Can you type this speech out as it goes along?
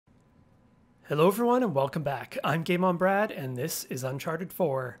Hello everyone and welcome back. I'm GameOnBrad and this is Uncharted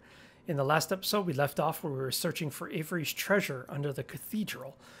 4. In the last episode we left off where we were searching for Avery's treasure under the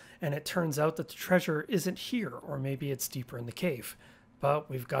cathedral, and it turns out that the treasure isn't here, or maybe it's deeper in the cave. But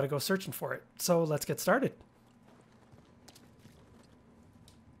we've got to go searching for it, so let's get started.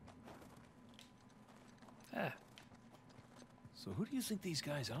 So who do you think these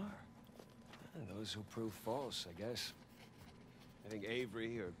guys are? Those who prove false, I guess. I think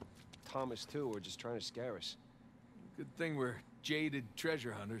Avery or Thomas too were just trying to scare us. Good thing we're jaded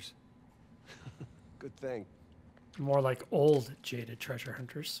treasure hunters. Good thing. More like old jaded treasure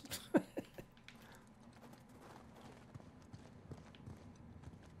hunters.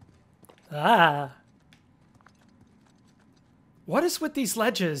 What is with these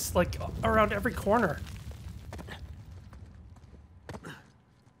ledges, like, around every corner?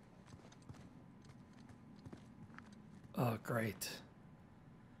 Oh, great.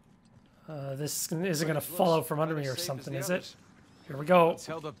 This isn't going to fall out from under me or something, is it? Here we go. It's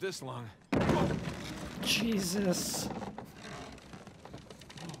held up this long. Jesus.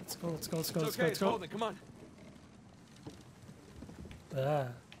 Let's go, let's go, let's go, let's go, let's go. Hold it, come on.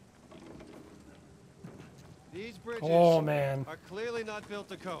 These bridges man. are clearly not built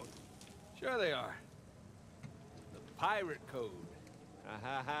to code. Sure they are. The pirate code.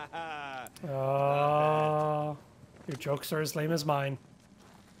 Ha ha ha. Oh, your jokes are as lame as mine.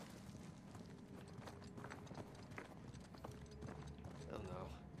 Oh no.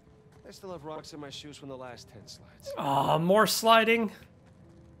 I still have rocks in my shoes from the last 10 slides. Oh, more sliding.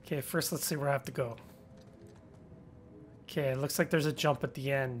 Okay, first let's see where I have to go. Okay, it looks like there's a jump at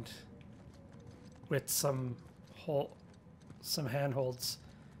the end with some handholds.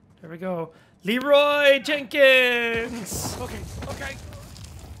 There we go. Leroy Jenkins! Okay, okay.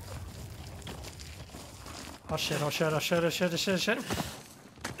 Oh shit, oh shit, oh shit, oh shit, oh shit, oh shit.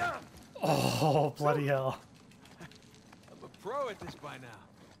 Oh, bloody hell. I'm a pro at this by now.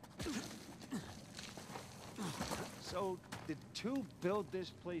 So, did two build this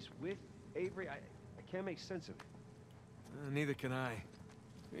place with Avery? I can't make sense of it. Neither can I.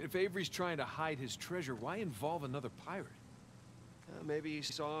 If Avery's trying to hide his treasure, why involve another pirate? Maybe he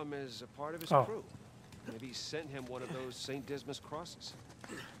saw him as a part of his Oh. crew. Maybe he sent him one of those St. Dismas crosses.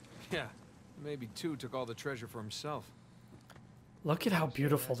 Yeah, maybe two took all the treasure for himself. Look at how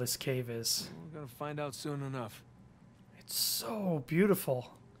beautiful this cave is. We're gonna find out soon enough. It's so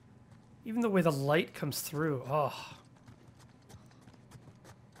beautiful. Even the way the light comes through. Oh.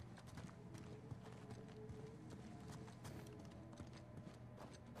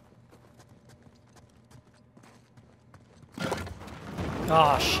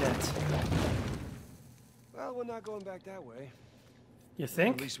 Oh, shit. Well, we're not going back that way. You At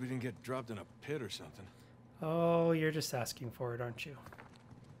think? least we didn't get dropped in a pit or something. Oh, you're just asking for it, aren't you?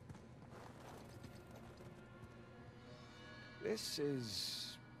 This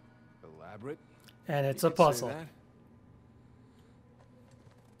is elaborate. And it's You a could say puzzle. that.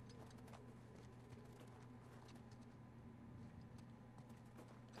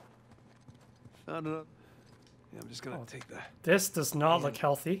 Found it. Yeah, I'm just gonna take that. This does not look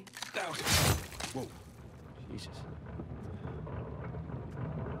healthy. Whoa. Jesus.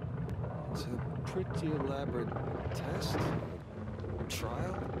 It's a pretty elaborate test.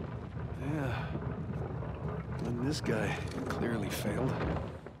 Trial? Yeah. And this guy clearly failed.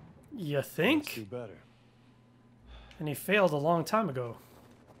 You Let's do think? better. And he failed a long time ago.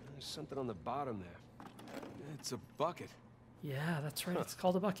 There's something on the bottom there. It's a bucket. Yeah, that's right. It's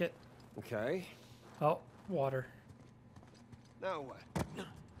called a bucket. Okay. Oh, water. Now what?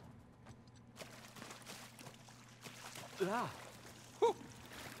 Ah. Whew.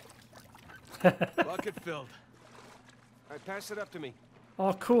 Bucket filled. All right, pass it up to me.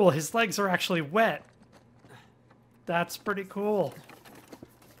 Oh, cool. His legs are actually wet. That's pretty cool.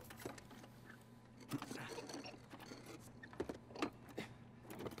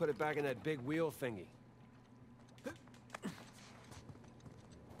 Put it back in that big wheel thingy.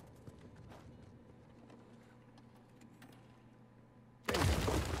 All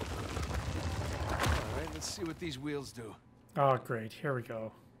right, let's see what these wheels do. Oh, great. Here we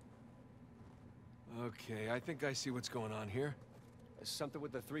go. Okay, I think I see what's going on here. Something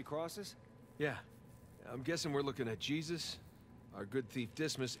with the 3 crosses? Yeah. I'm guessing we're looking at Jesus, our good thief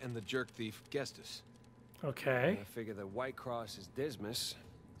Dismas, and the jerk thief Gestus. Okay. I figure the white cross is Dismas.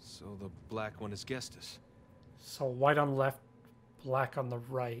 So the black one is Gestus. So white on the left, black on the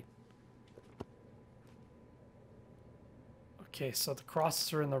right. Okay, so the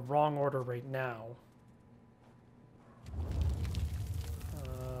crosses are in the wrong order right now.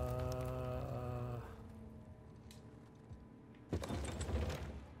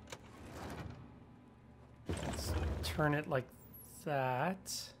 turn it like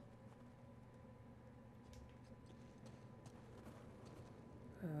that.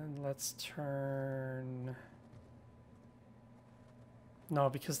 And let's turn... No,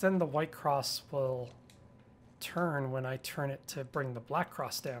 because then the white cross will turn when I turn it to bring the black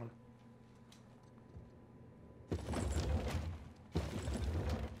cross down.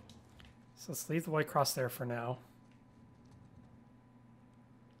 So let's leave the white cross there for now.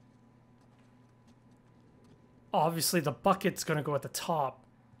 Obviously, the bucket's going to go at the top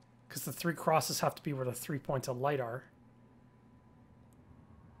because the 3 crosses have to be where the 3 points of light are.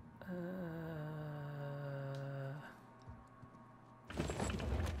 If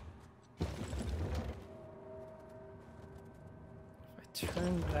I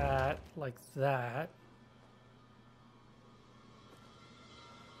turn that like that,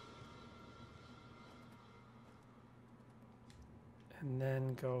 and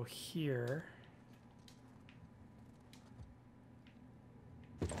then go here.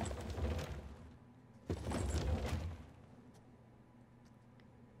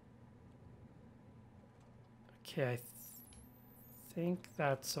 Okay, I think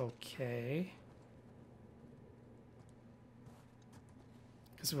that's okay.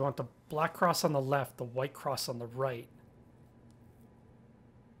 Because we want the black cross on the left, the white cross on the right.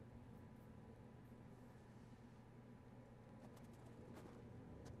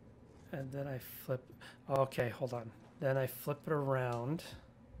 And then I flip... Okay, hold on. Then I flip it around.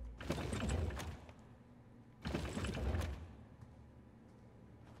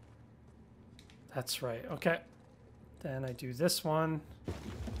 That's right. Okay. Then I do this one.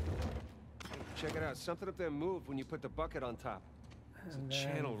 Check it out. Something up there moved when you put the bucket on top. There's a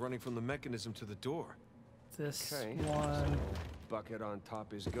channel running from the mechanism to the door. This Okay. one. Bucket on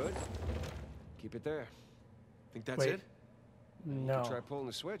top is good. Keep it there. Think that's Wait. it? No. Try pulling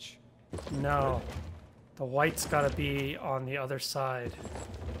the switch. No. The white's got to be on the other side.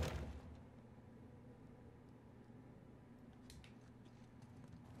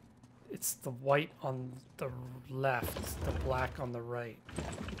 It's the white on the left, the black on the right.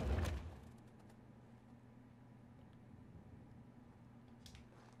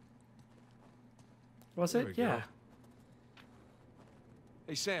 Was There it? we go. Yeah.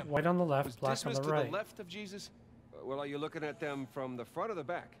 Hey, Sam. White on the Was left, black on Dismas the to right. the left of Jesus? Well, are you looking at them from the front or the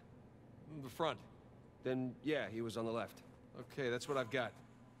back? The front. Then, yeah, he was on the left. Okay, that's what I've got.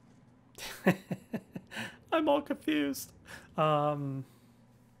 I'm all confused. Okay,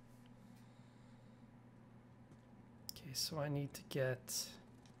 so I need to get...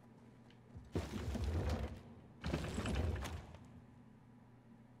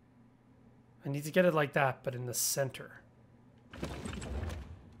 I need to get it like that, but in the center.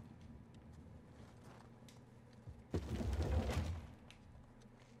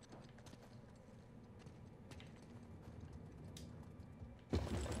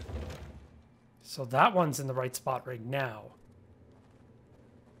 So that one's in the right spot right now.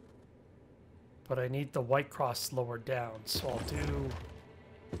 But I need the white cross lower down, so I'll do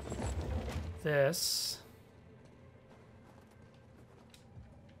this.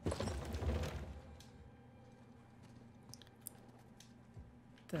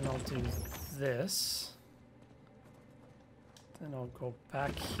 Then I'll do this. Then I'll go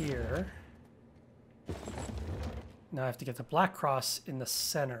back here. Now I have to get the black cross in the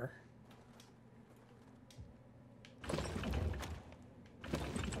center.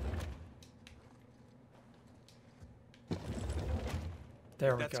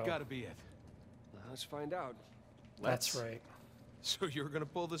 There we go. That's got to be it. Let's find out. That's right. So you're going to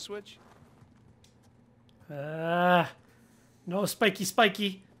pull the switch? No, spiky,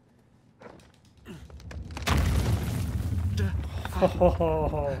 spiky.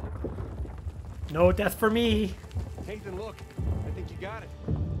 Oh, no death for me. Nathan, look. I think you got it.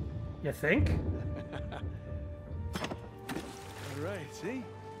 You think? All right, see?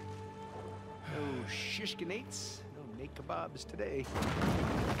 No shishkinates, no naked kebabs today.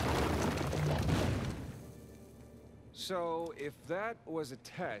 So, if that was a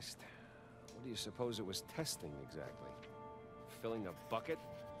test, what do you suppose it was testing exactly? Filling a bucket?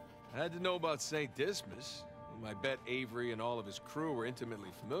 I had to know about St. Dismas, whom I bet Avery and all of his crew were intimately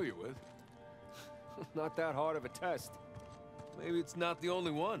familiar with. Not that hard of a test. Maybe it's not the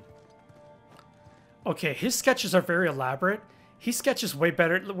only one. Okay, his sketches are very elaborate. He sketches way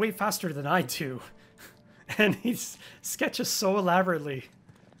better, way faster than I do. And he sketches so elaborately.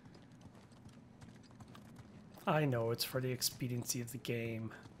 I know it's for the expediency of the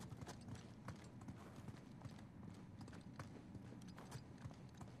game.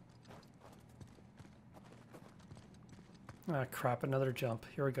 Ah, crap, another jump.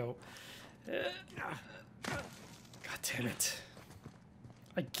 Here we go. God damn it.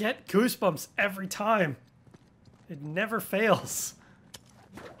 I get goosebumps every time. It never fails.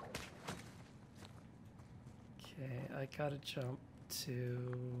 Okay, I gotta jump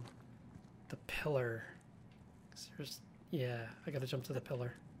to the pillar. 'Cause there's, yeah, I gotta jump to the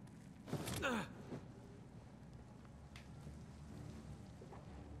pillar.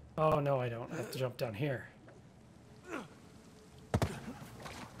 Oh, no, I don't. I have to jump down here.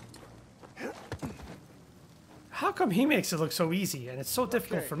 How come he makes it look so easy and it's so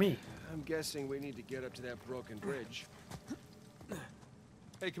difficult for me? I'm guessing we need to get up to that broken bridge.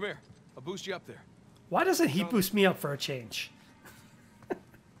 Hey, come here. I'll boost you up there. Why doesn't he boost me up for a change?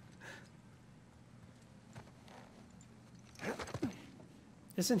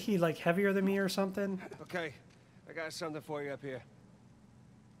 Isn't he like heavier than me or something? Okay, I got something for you up here.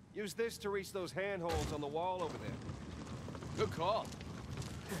 Use this to reach those handholds on the wall over there. Good call.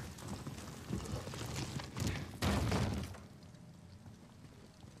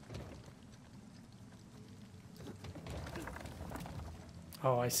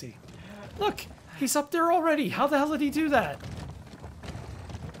 Oh, I see. Look, he's up there already. How the hell did he do that?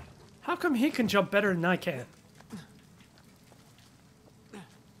 How come he can jump better than I can?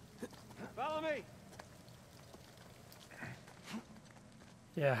 Follow me.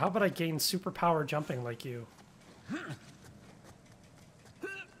 Yeah, how about I gain superpower jumping like you?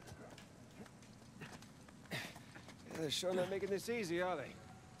 They're sure not making this easy, are they?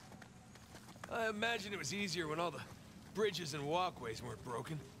 I imagine it was easier when all the bridges and walkways weren't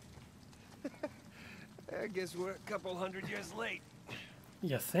broken. I guess we're a couple hundred years late.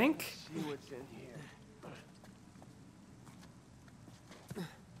 You think? See what's in here.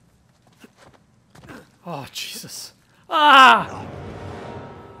 Oh, Jesus. Ah!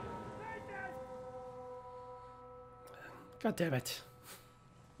 God damn it.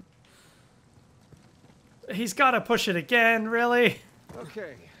 He's got to push it again, really?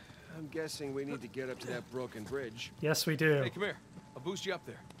 Okay, I'm guessing we need to get up to that broken bridge. Yes, we do. Hey, come here. I'll boost you up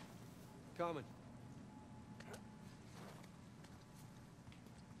there. Coming.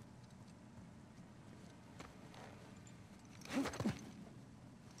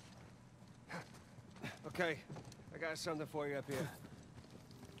 Okay, I got something for you up here.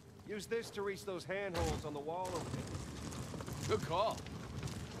 Use this to reach those handholds on the wall over there. Good call.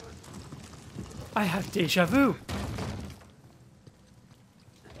 I have deja vu.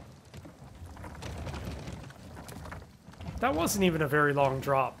 That wasn't even a very long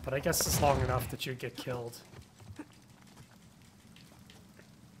drop, but I guess it's long enough that you'd get killed.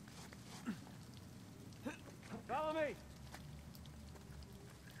 Follow me.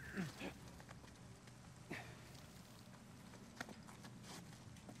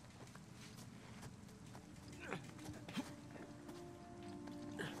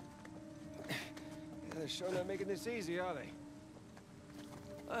 They're sure not making this easy, are they?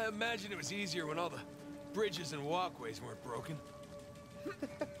 I imagine it was easier when all the bridges and walkways weren't broken.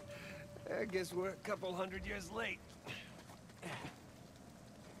 I guess we're a couple hundred years late.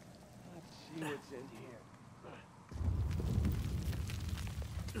 Let's see what's in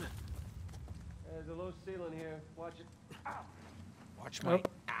here. There's a low ceiling here. Watch it. Ow. Watch my...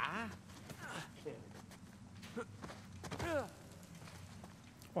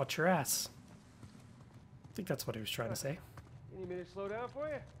 Watch your ass. I think that's what he was trying to say. You need me to slow down for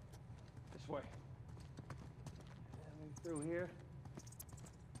you? This way. Through here.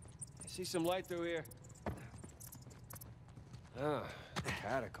 I see some light through here. Ah,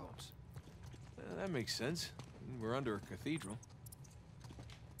 catacombs. that makes sense. We're under a cathedral.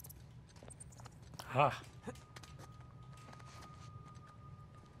 Ah.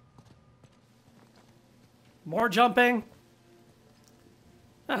 More jumping.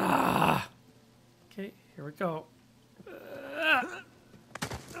 Ah. Okay, here we go.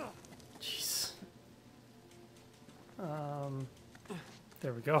 Jeez.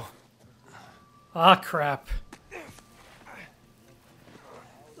 There we go. Ah, crap.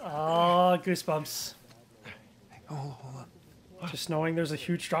 Ah, goosebumps. Oh, hold on. Just knowing there's a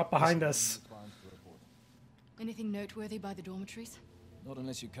huge drop behind us. Anything noteworthy by the dormitories? Not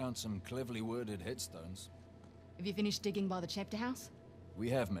unless you count some cleverly worded headstones. Have you finished digging by the chapter house? We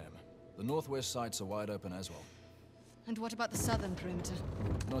have, ma'am. The northwest sites are wide open as well. And what about the southern perimeter?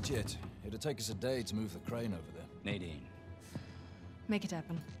 Not yet. It'll take us a day to move the crane over there. Nadine. Make it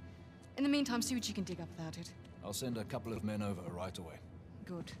happen. In the meantime, see what you can dig up without it. I'll send a couple of men over right away.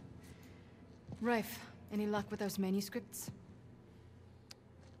 Good. Rafe, any luck with those manuscripts?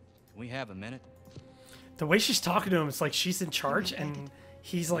 We have a minute. The way she's talking to him, it's like she's in charge and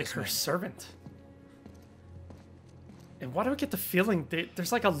he's like her servant. And why do I get the feeling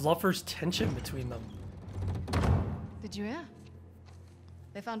there's like a lover's tension between them? Did you hear?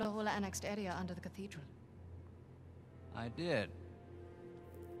 They found a whole annexed area under the cathedral. I did.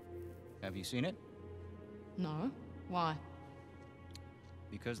 Have you seen it? No? Why?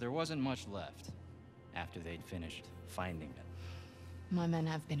 Because there wasn't much left after they'd finished finding it. My men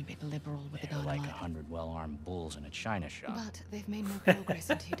have been a bit liberal with the They're dynamite. like 100 well-armed bulls in a china shop. But they've made more progress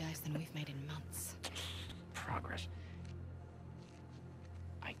in 2 days than we've made in months. Progress.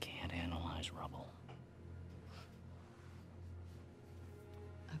 I can't analyze rubble.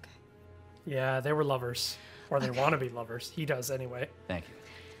 Okay. Yeah, they were lovers. Or they want to be lovers. He does anyway. Thank you.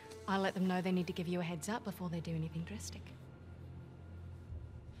 I'll let them know they need to give you a heads up before they do anything drastic.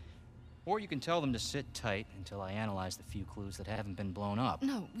 Or you can tell them to sit tight until I analyze the few clues that haven't been blown up.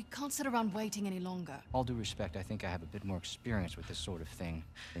 No, we can't sit around waiting any longer. All due respect, I think I have a bit more experience with this sort of thing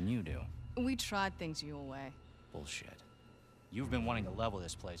than you do. We tried things your way. Bullshit. You've been wanting to level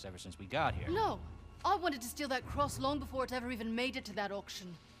this place ever since we got here. No, I wanted to steal that cross long before it ever even made it to that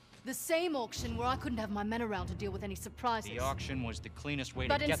auction. The same auction where I couldn't have my men around to deal with any surprises. The auction was the cleanest way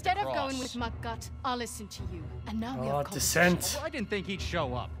But to get the instead cross. of going with my gut, I listened to you. And now we Oh, have Descent. Well, I didn't think he'd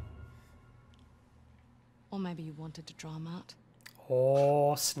show up. Or maybe you wanted to draw him out.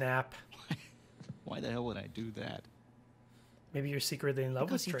 Oh, snap. Why the hell would I do that? Maybe you're secretly in love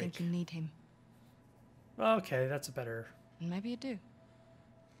Because with you Drake. think you need him. Okay, that's a better... And maybe you do.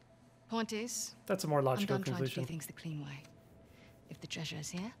 Point is, That's a more I'm logical done trying to do conclusion. things the clean way. If the treasure is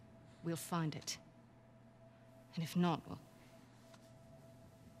here, we'll find it. And if not, well...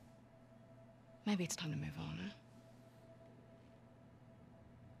 maybe it's time to move on, huh?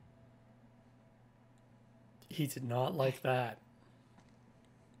 He did not like that.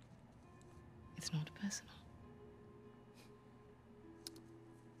 It's not personal.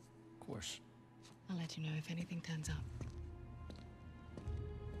 Of course. I'll let you know if anything turns up.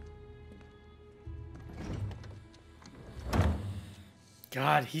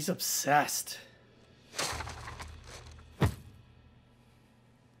 God, he's obsessed.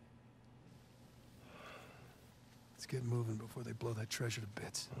 Let's get moving before they blow that treasure to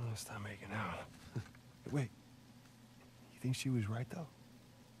bits. Oh, stop making out. Wait. You think she was right, though?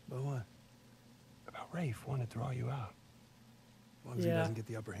 About what? About Rafe wanting to draw you out. As long as he Yeah. doesn't get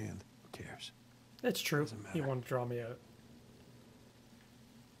the upper hand, who cares? It's true. Doesn't He matter. wanted to draw me out.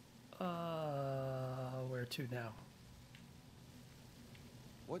 Where to now?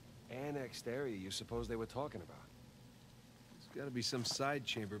 What annexed area you suppose they were talking about? There's got to be some side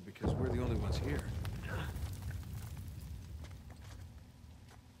chamber because we're the only ones here.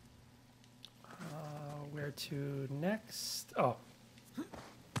 Where to next? Oh.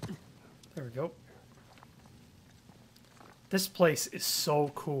 There we go. This place is so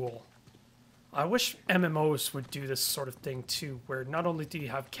cool. I wish MMOs would do this sort of thing too, where not only do you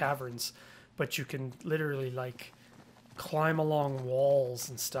have caverns, but you can literally like climb along walls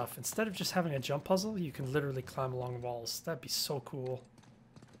and stuff. Instead of just having a jump puzzle, you can literally climb along walls. That'd be so cool.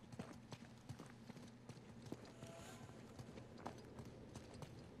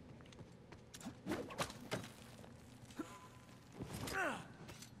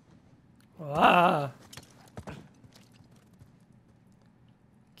 Ah!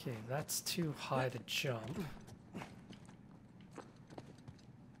 Okay, that's too high to jump.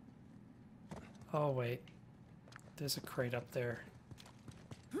 Oh, wait. There's a crate up there.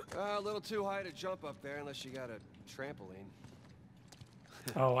 A little too high to jump up there unless you got a trampoline.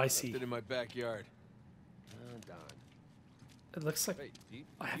 Oh, I see. Did in my backyard. Oh, darn. It looks like Wait, do you,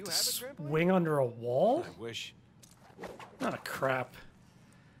 I have you to have a trampoline? swing under a wall? I wish. Ah, crap.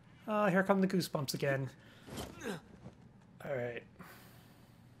 Here come the goosebumps again. Alright.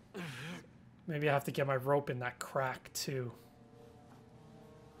 Maybe I have to get my rope in that crack, too.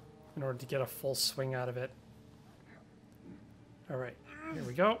 In order to get a full swing out of it. Alright, here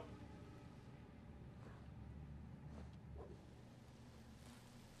we go.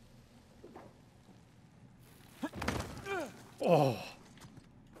 Oh.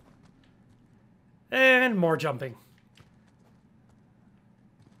 And more jumping.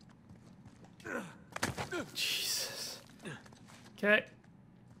 Jesus. Okay.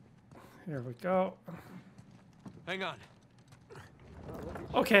 Here we go. Hang on.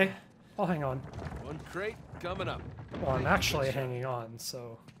 Okay. I'll hang on. One crate coming up. Well, I'm actually hanging on,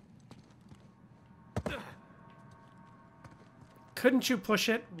 so... Couldn't you push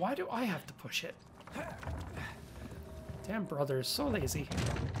it? Why do I have to push it? Damn, brother is so lazy.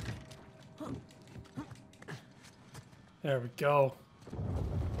 There we go.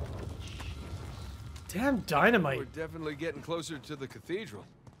 Damn dynamite. We're definitely getting closer to the cathedral.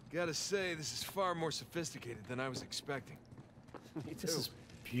 Gotta say, this is far more sophisticated than I was expecting. Me too. This is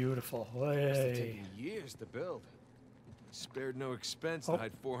beautiful. Must have Way. taken years to build. Spared no expense Oh. to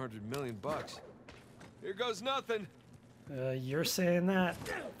hide 400 million bucks. Here goes nothing. You're saying that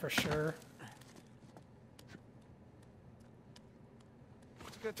for sure.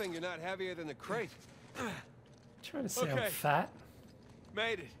 It's a good thing you're not heavier than the crate. Trying to say I'm Okay. fat.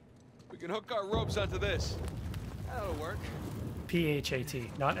 Made it. We can hook our ropes onto this. That'll work.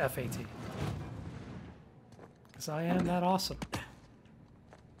 PHAT, not FAT. Because I am that awesome.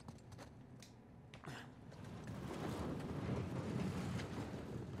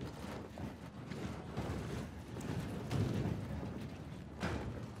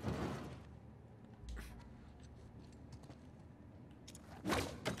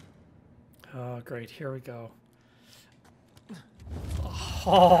 Oh, great. Here we go.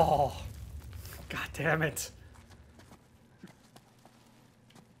 Oh, God damn it.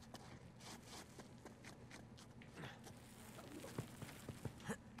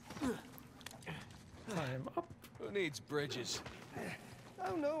 I'm up. Who needs bridges?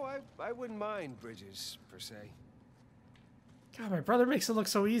 Oh no, I wouldn't mind bridges per se. God, my brother makes it look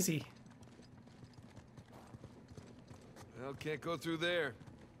so easy. Well, can't go through there.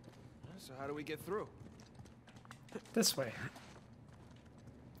 So how do we get through? This way.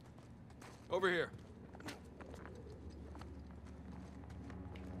 Over here.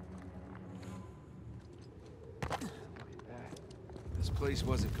 This place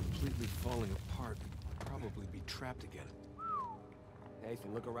wasn't completely falling apart. We'd probably be trapped again.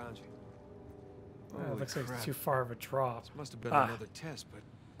 Nathan, look around you. It Holy looks like crap. it's too far of a drop. This must have been Ah. another test, but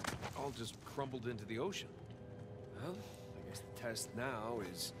it all just crumbled into the ocean. Well, I guess the test now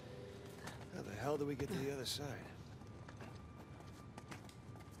is how the hell do we get to the other side?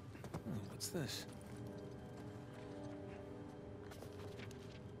 Oh, what's this?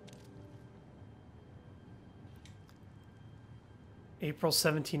 April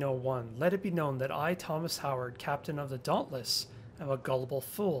 1701. Let it be known that I, Thomas Howard, captain of the Dauntless, am a gullible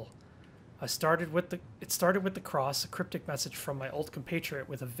fool. It started with the cross, a cryptic message from my old compatriot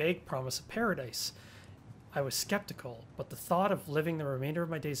with a vague promise of paradise. I was skeptical, but the thought of living the remainder of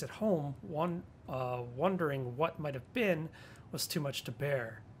my days at home, wondering what might have been, was too much to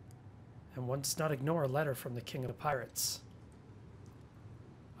bear. And one does not ignore a letter from the king of the pirates.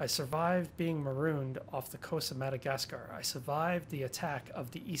 I survived being marooned off the coast of Madagascar. I survived the attack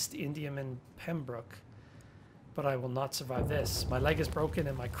of the East Indiaman Pembroke. But I will not survive this. My leg is broken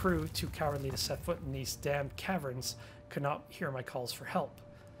and my crew, too cowardly to set foot in these damned caverns, could not hear my calls for help.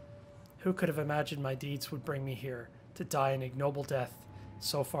 Who could have imagined my deeds would bring me here, to die an ignoble death,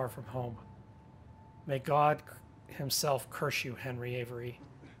 so far from home? May God himself curse you, Henry Avery,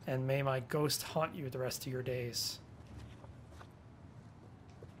 and may my ghost haunt you the rest of your days.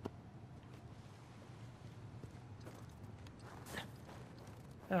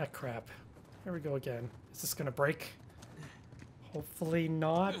 Ah, crap. Here we go again. Is this gonna break? Hopefully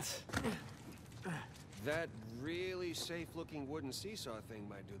not. That really safe-looking wooden seesaw thing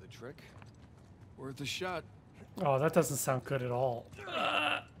might do the trick. Worth a shot. Oh, that doesn't sound good at all.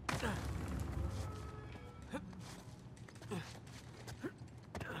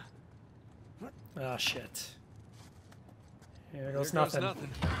 Ah, shit. Here goes Here goes nothing. nothing.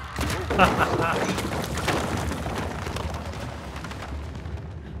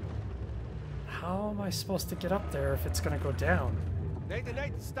 How am I supposed to get up there if it's gonna go down? Nathan,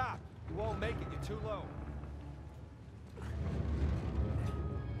 stop! You won't make it, you're too low.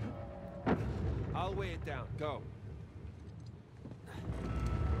 I'll weigh it down. Go.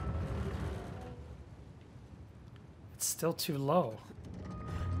 It's still too low.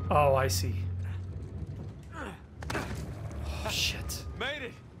 Oh, I see. Oh, shit. Made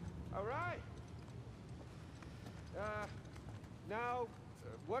it. All right. Now,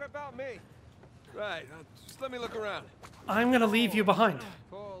 what about me? Right. Just let me look around. I'm gonna leave you behind.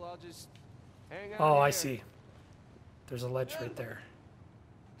 Cool, I'll just hang out Oh, I here. see. There's a ledge right there.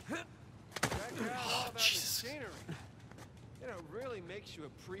 Check out all that Jesus. machinery. You know, it really makes you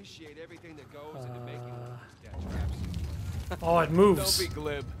appreciate everything that goes into making one of these death traps. Oh, it Don't moves. be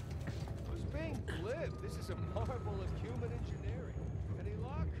glib. Who's being glib? This is a marvel of human engineering. Any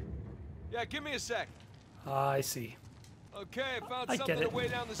luck? Yeah, give me a sec. I see. Okay, I found I get something to it. weigh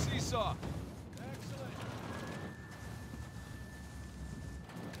down the seesaw. Excellent.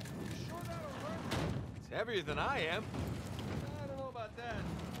 You sure that'll work? It's heavier than I am. I don't know about that.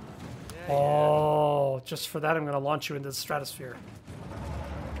 Oh, just for that, I'm gonna launch you into the stratosphere.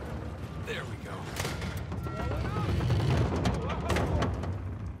 There we go.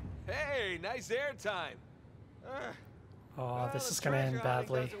 Hey, nice airtime. Oh, this Well, is if gonna end treasure hunting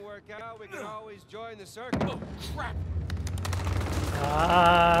badly. doesn't work out, we can always join the circus. Oh, crap.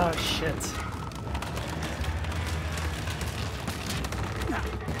 Ah, shit.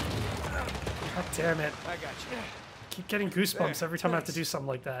 damn it. I got you. Keep getting goosebumps There, every time I have to thanks. do something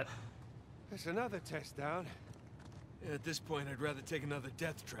like that. There's another test down. Yeah, at this point, I'd rather take another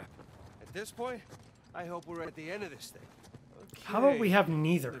death trap. At this point, I hope we're at the end of this thing. How about we Okay. have A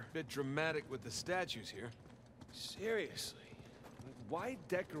neither? bit dramatic with the statues here. Seriously? Why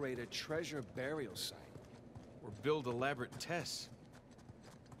decorate a treasure burial site? Or build elaborate tests.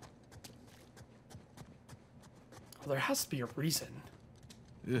 Well, there has to be a reason.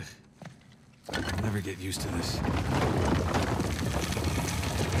 Ugh. I'll never get used to this.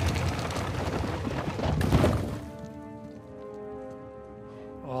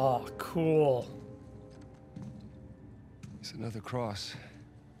 Oh, cool. It's another cross.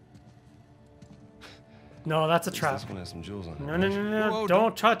 No, that's a At least trap. This one has some jewels on it. No, no, no, no, Whoa, don't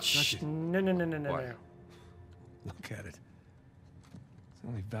don't touch. touch it. No, no, no, no, no, What? no. Look at it. It's the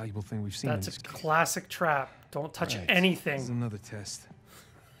only valuable thing we've seen That's in a this game. classic trap. Don't touch Right. anything. This is another test.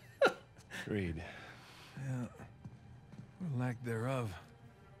 Agreed. Yeah. Or lack thereof.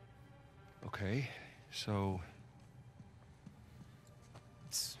 Okay, so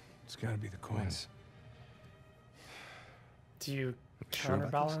It's gotta be the coins. Do you Sure about this?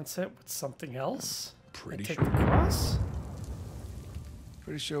 counterbalance it with something else? Pretty And take sure. the cross?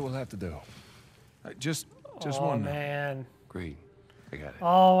 pretty sure we'll have to do. Just Oh, one. now. man. Agreed. I got it.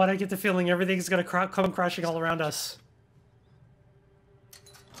 Oh, and I get the feeling everything's gonna come crashing all around us.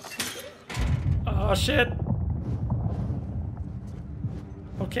 Oh, shit.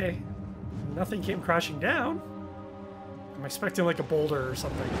 Okay. Nothing came crashing down. I'm expecting like a boulder or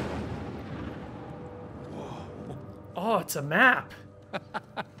something. Oh, it's a map.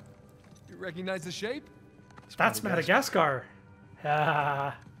 You recognize the shape? That's Madagascar.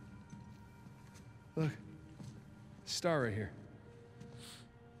 Ah. Look. Star right here.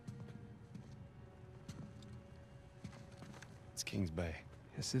 It's King's Bay.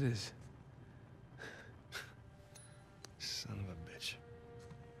 Yes, it is. Son of a bitch.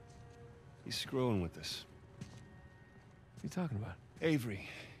 He's screwing with us. What are you talking about? Avery,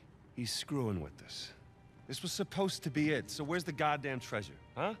 he's screwing with us. This was supposed to be it, so where's the goddamn treasure,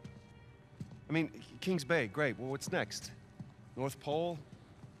 huh? I mean, King's Bay, great. Well, what's next? North Pole?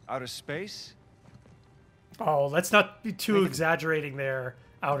 Outer space? Oh, let's not be too exaggerating there.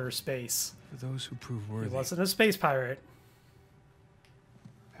 Outer space. For those who prove He worthy, wasn't a space pirate.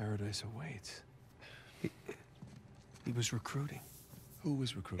 paradise awaits. He was recruiting. Who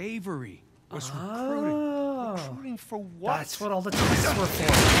was recruiting? Avery was recruiting. Oh, Recruiting for what? that's what all the tests were for.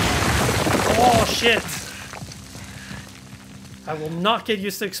 Oh, shit. I will not get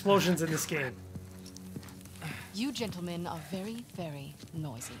used to explosions in this game. You gentlemen are very, very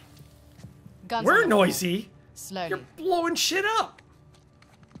noisy. Guns on We're the floor. noisy. Slowly. You're blowing shit up.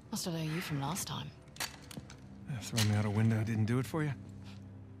 Must have known you from last time. Throw me out a window didn't do it for you?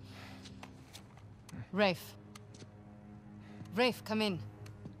 Rafe. Rafe, come in.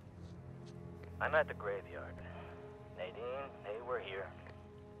 I'm at the graveyard. Nadine, hey, we're here.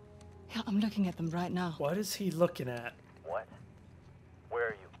 Yeah, I'm looking at them right now. What is he looking at? What? Where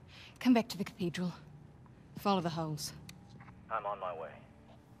are you? Come back to the cathedral. Follow the holes. I'm on my way.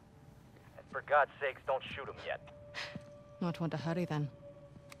 And for God's sakes, don't shoot him yet. Not want to hurry then.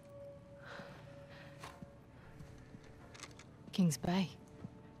 King's Bay.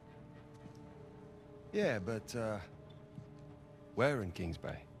 Yeah, but, where in King's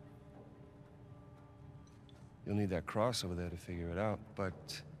Bay? You'll need that cross over there to figure it out, but...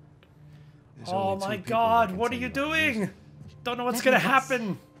 there's Oh only two my people that god, can what are tell you what it is. doing? Don't know what's Let gonna me guess.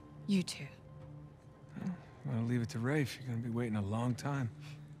 happen. You two. I'm gonna leave it to Rafe. You're gonna be waiting a long time.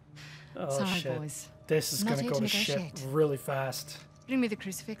 Oh Sorry, shit. boys. This is Not gonna here go to to shit negotiate. really fast. Bring me the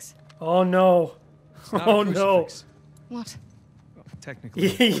crucifix. Oh no. It's not a Oh no. crucifix. What? Well, technically, a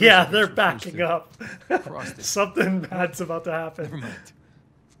Yeah, crucifix they're refers backing to up. cross that- Something bad's about to happen. Never mind.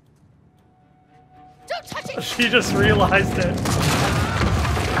 Don't touch it! She just realized it.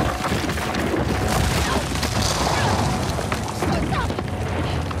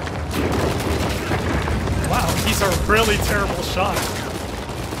 Wow, he's a really terrible shot.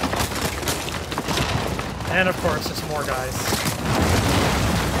 And of course, there's more guys.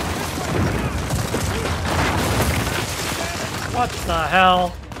 What the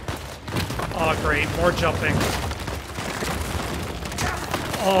hell? Oh, great. More jumping.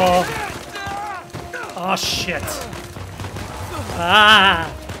 Oh. Oh, shit.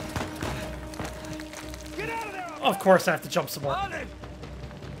 Ah. Of course I have to jump some more.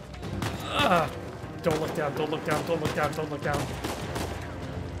 Don't look down, don't look down, don't look down, don't look down.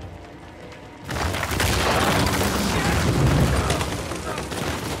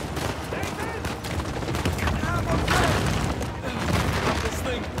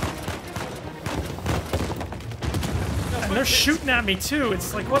 they're shooting at me too.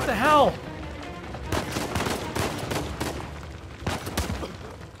 It's like, what the hell?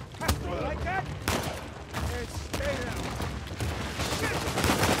 Like that? Hey, stay down.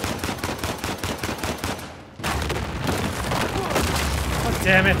 Oh,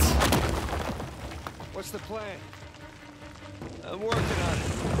 damn it. What's the plan? I'm working on it.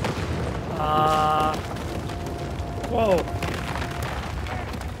 Whoa.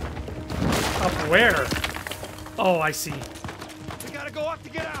 Up where? Oh, I see. We gotta go up to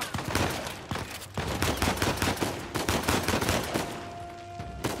get out.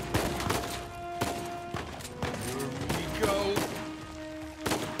 Here we go.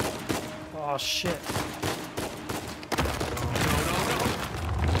 Oh, shit. No.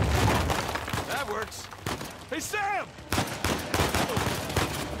 That works. Hey, Sam!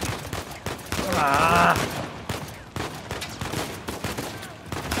 Ah.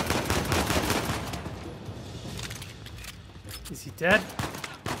 Is he dead?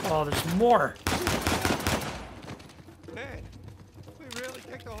 Oh, there's more. Man, we really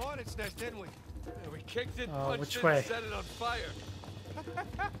kicked the hornet's nest, didn't we? Yeah, we kicked it, punched which it, way? and set it on fire.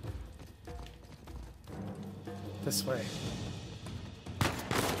 This way.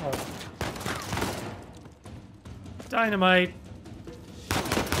 Oh. Dynamite.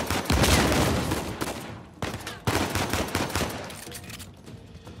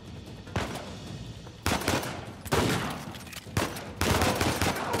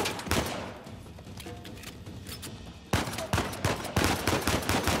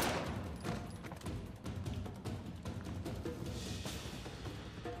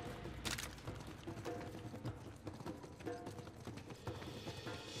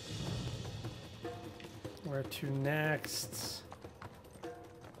 Where to next?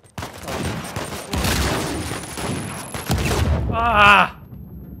 Oh. Ah!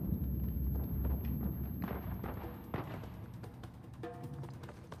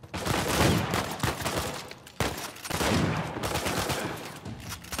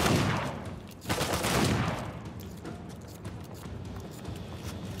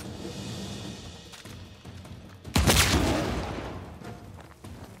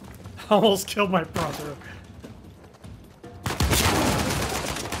 Almost killed my brother.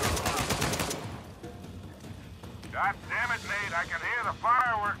 God damn it, Nate, I can hear the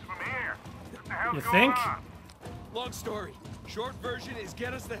fireworks from here. What the hell's You going think? on? Long story. Short version is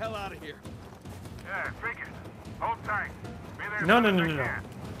get us the hell out of here. Yeah, figured. Hold tight. Be there No, as no, soon no, as no, I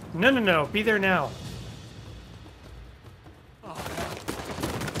no. can. No. Be there now. Sam!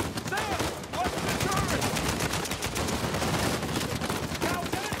 Watch the turret! Now,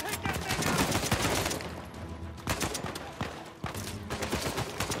 get it, take that thing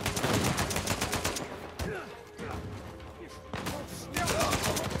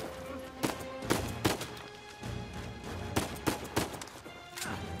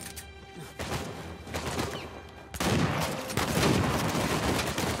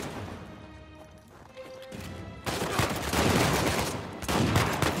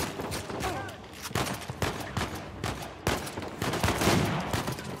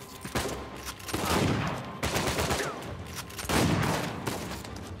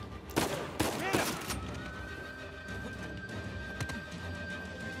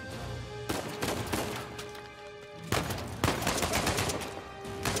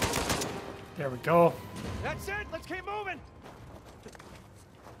There we go. That's it. Let's keep moving.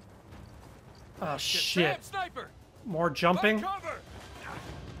 Oh, shit. Sam, sniper! More jumping? Find cover!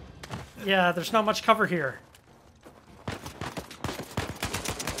 Yeah, there's not much cover here.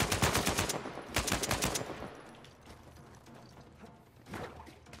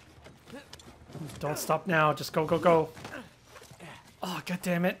 Don't stop now. Just go, go, go. Oh, god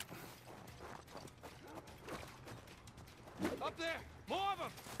damn it. Up there! More of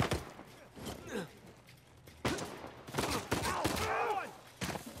them!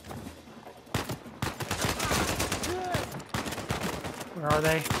 Where are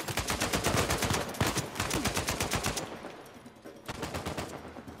they?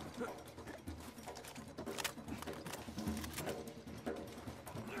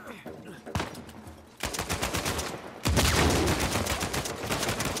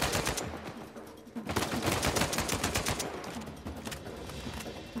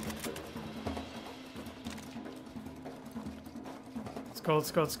 Let's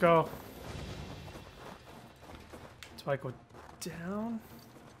go, let's go. Do I go down?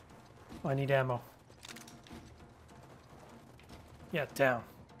 Oh, I need ammo. Yeah, down.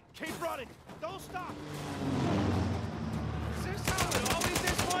 Keep running. Don't stop. Is this how it always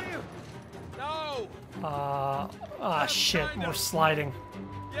is for you? No! Shit, more sliding.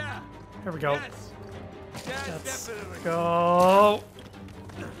 Yeah! Here we go. Yes! Let's go.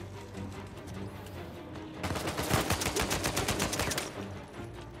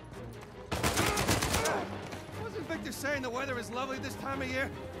 Wasn't Victor saying the weather is lovely this time of year?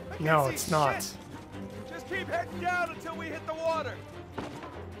 I can't No, see it's not. shit. Just keep heading down until we hit the water.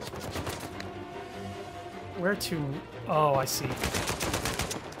 Where to? Oh, I see.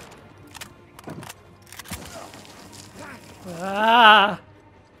 Ah!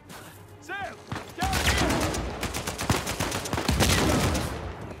 Sam, down here.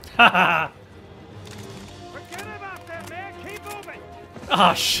 Haha! Forget about that, man. Keep moving.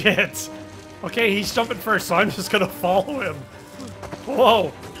 Ah, shit! Okay, he's jumping first, so I'm just gonna follow him.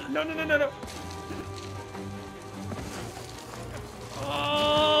 Whoa! No, no, no, no, no!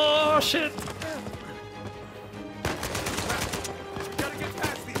 Oh, shit! Gotta get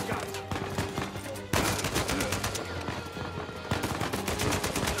past these guys.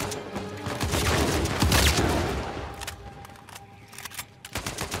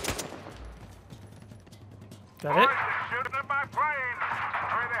 That Boys, it? you're shooting at my plane.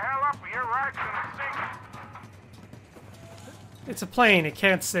 Hurry the hell up or your ride's gonna sink. It's a plane, it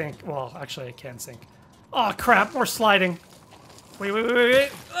can't sink. Well, actually, it can sink. Oh, crap, more sliding. Wait, wait, wait, wait,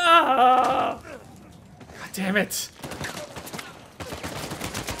 wait. Ah! God damn it.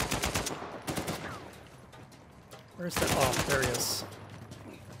 Where's the... Oh, there he is.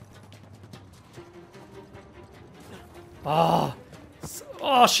 Oh.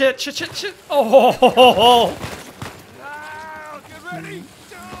 Oh, shit, shit, shit, shit. Oh, ho, ho, ho. Now, get ready.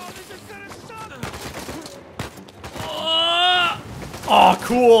 Oh, this is gonna suck. Oh,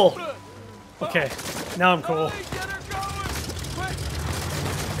 cool. Okay, now I'm cool. Hey, get her going. Quick.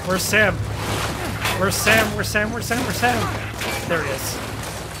 Where's Sam? Where's Sam? Where's Sam? Where's Sam? Where's Sam? There he is.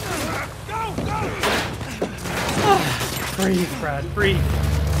 Go, go. Breathe, Brad, breathe.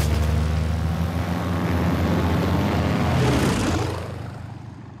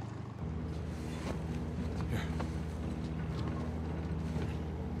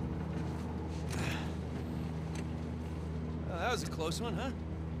 That was a close one, huh?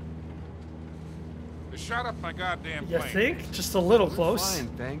 They shot up my goddamn You plane. think? Just a little close. Fine,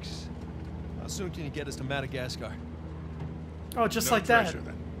 thanks. How soon can you get us to Madagascar? Oh, just No like that. treasure,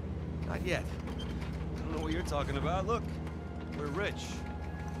 then. Not yet. I don't know what you're talking about. Look, we're rich.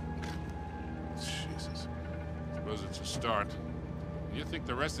 Jesus. Suppose it's a start. You think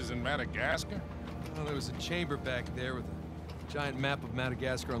the rest is in Madagascar? Well, there was a chamber back there with a giant map of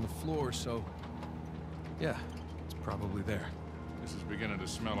Madagascar on the floor, so... Yeah, it's probably there. This is beginning to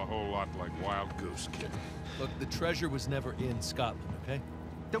smell a whole lot like wild goose, kid. Look, the treasure was never in Scotland, okay?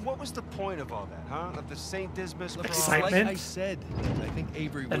 Then what was the point of all that, huh? Of the St. Dismas Look, cross? Excitement. like I said, I think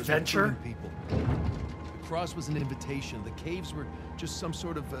Avery was Adventure. recruiting people. The cross was an invitation. The caves were just some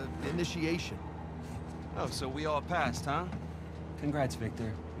sort of initiation. Oh, so we all passed, huh? Congrats,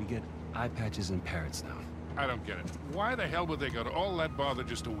 Victor. We get eye patches and parrots now. I don't get it. Why the hell would they go to all that bother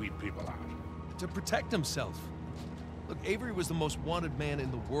just to weed people out? To protect himself. Look, Avery was the most wanted man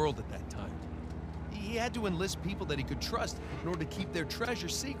in the world at that time. He had to enlist people that he could trust in order to keep their treasure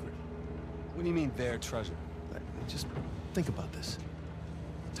secret. What do you mean, their treasure? Just think about this.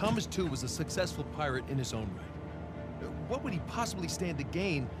 Thomas, too, was a successful pirate in his own right. What would he possibly stand to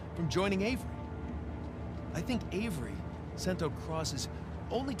gain from joining Avery? I think Avery sent out crosses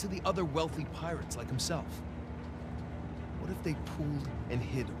only to the other wealthy pirates like himself. What if they pooled and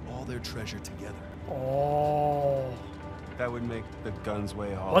hid all their treasure together? Oh. That would make the guns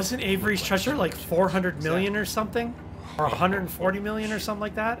way off. Wasn't Avery's treasure like 400 million or something? Or 140 million or something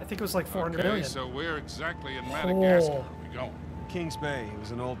like that? I think it was like 400 million. So where exactly in Madagascar Oh. are we going? Kings Bay. It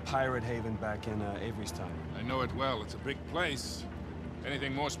was an old pirate haven back in Avery's time. I know it well. It's a big place.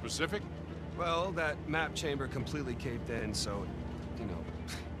 Anything more specific? Well, that map chamber completely caved in, so, you know.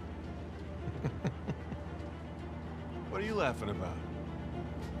 What are you laughing about?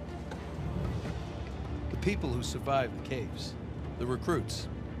 The people who survived the caves, the recruits.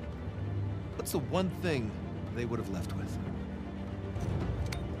 What's the one thing they would have left with?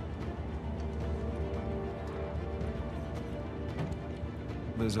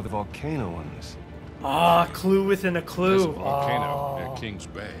 There's a volcano on this. Ah, clue within a clue. There's a volcano near Oh. Kings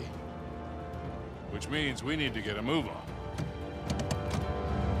Bay. Which means we need to get a move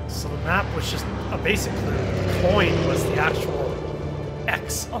on. So the map was just a basic clue. The coin was the actual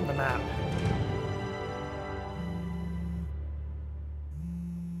X on the map.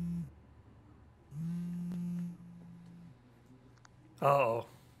 Uh-oh.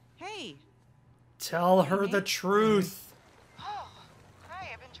 Hey. Tell her the truth. Oh, hi.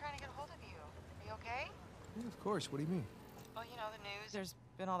 I've been trying to get a hold of you. Are you okay? Yeah, of course, what do you mean? Well, you know the news. There's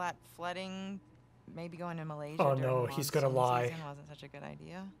been all that flooding. maybe going to Malaysia Oh, during no, the he's gonna monsoon lie. season wasn't such a good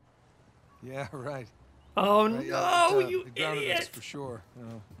idea. Yeah, right. Oh, Right, no, it, you it grounded us idiot. for sure.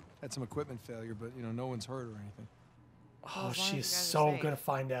 Had some equipment failure, but no one's hurt or anything. Oh, as long as you she's guys are so safe. gonna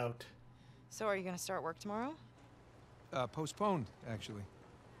find out. So are you going to start work tomorrow? Postponed, actually.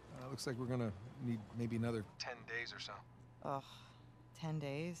 Looks like we're gonna need maybe another 10 days or so. Ugh, 10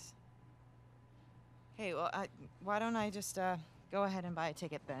 days. Hey, well, why don't I just go ahead and buy a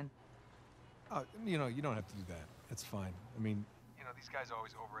ticket then? You don't have to do that. That's fine. I mean, these guys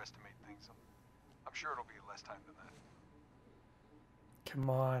always overestimate things. I'm sure it'll be less time than that. Come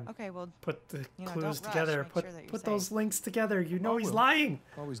on. Okay, well, Put the don't clues rush. together. Make Put sure that you're put safe. those links together. You know he's will. lying.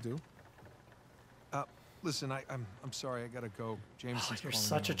 Always do. Listen, I'm sorry. I gotta go. Jameson's You're calling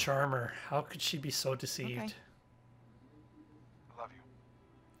such me a charmer. How could she be so deceived? Okay. I love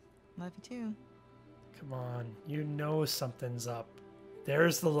you. Love you too. Come on. You know something's up.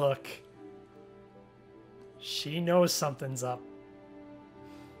 There's the look. She knows something's up.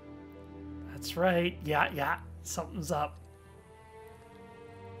 That's right. Yeah. Something's up.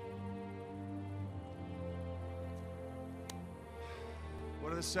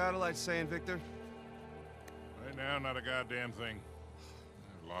 What are the satellites saying, Victor? Right now, not a goddamn thing.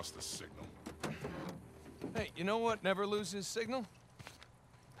 I've lost the signal. Hey, you know what never loses signal?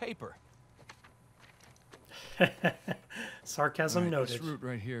 Paper. Sarcasm All right, noted. This route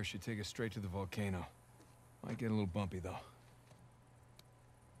right here should take us straight to the volcano. Might get a little bumpy, though.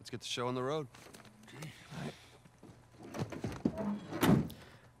 Let's get the show on the road.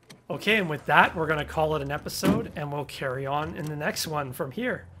 Okay, and with that, we're going to call it an episode, and we'll carry on in the next one from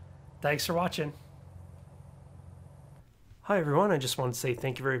here. Thanks for watching. Hi everyone, I just want to say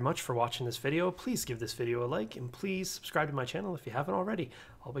thank you very much for watching this video. Please give this video a like, and please subscribe to my channel if you haven't already.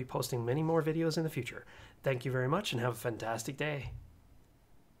 I'll be posting many more videos in the future. Thank you very much, and have a fantastic day.